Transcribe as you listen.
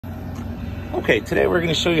Okay, today we're going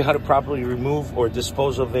to show you how to properly remove or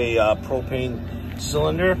dispose of a propane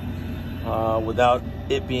cylinder without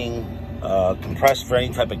it being compressed for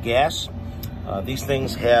any type of gas. These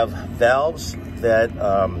things have valves that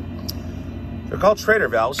they're called Schrader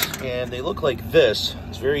valves, and they look like this.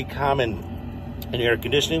 It's very common in the air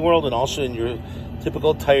conditioning world and also in your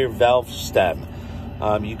typical tire valve stem.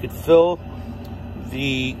 You could fill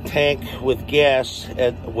the tank with gas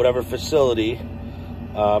at whatever facility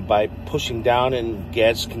by pushing down, and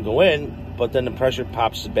gas can go in, but then the pressure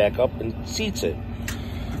pops it back up and seats it.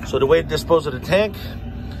 So the way to dispose of the tank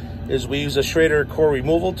is we use a Schrader core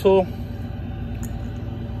removal tool.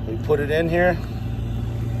 We put it in here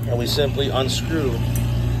and we simply unscrew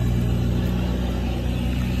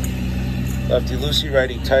lefty loosey,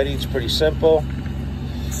 righty tighty. It's pretty simple. And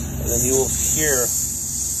then you will hear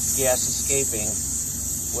gas escaping,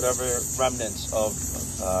 whatever remnants of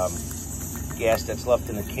gas that's left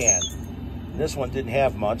in the can. And this one didn't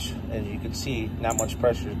have much, as you can see, not much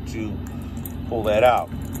pressure to pull that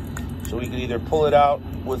out. So we can either pull it out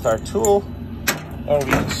with our tool, or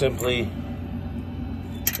we can simply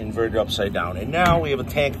invert it upside down. And now we have a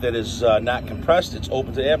tank that is not compressed, it's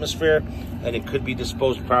open to the atmosphere, and it could be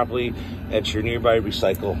disposed properly at your nearby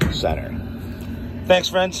recycle center. Thanks,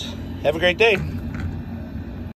 friends. Have a great day.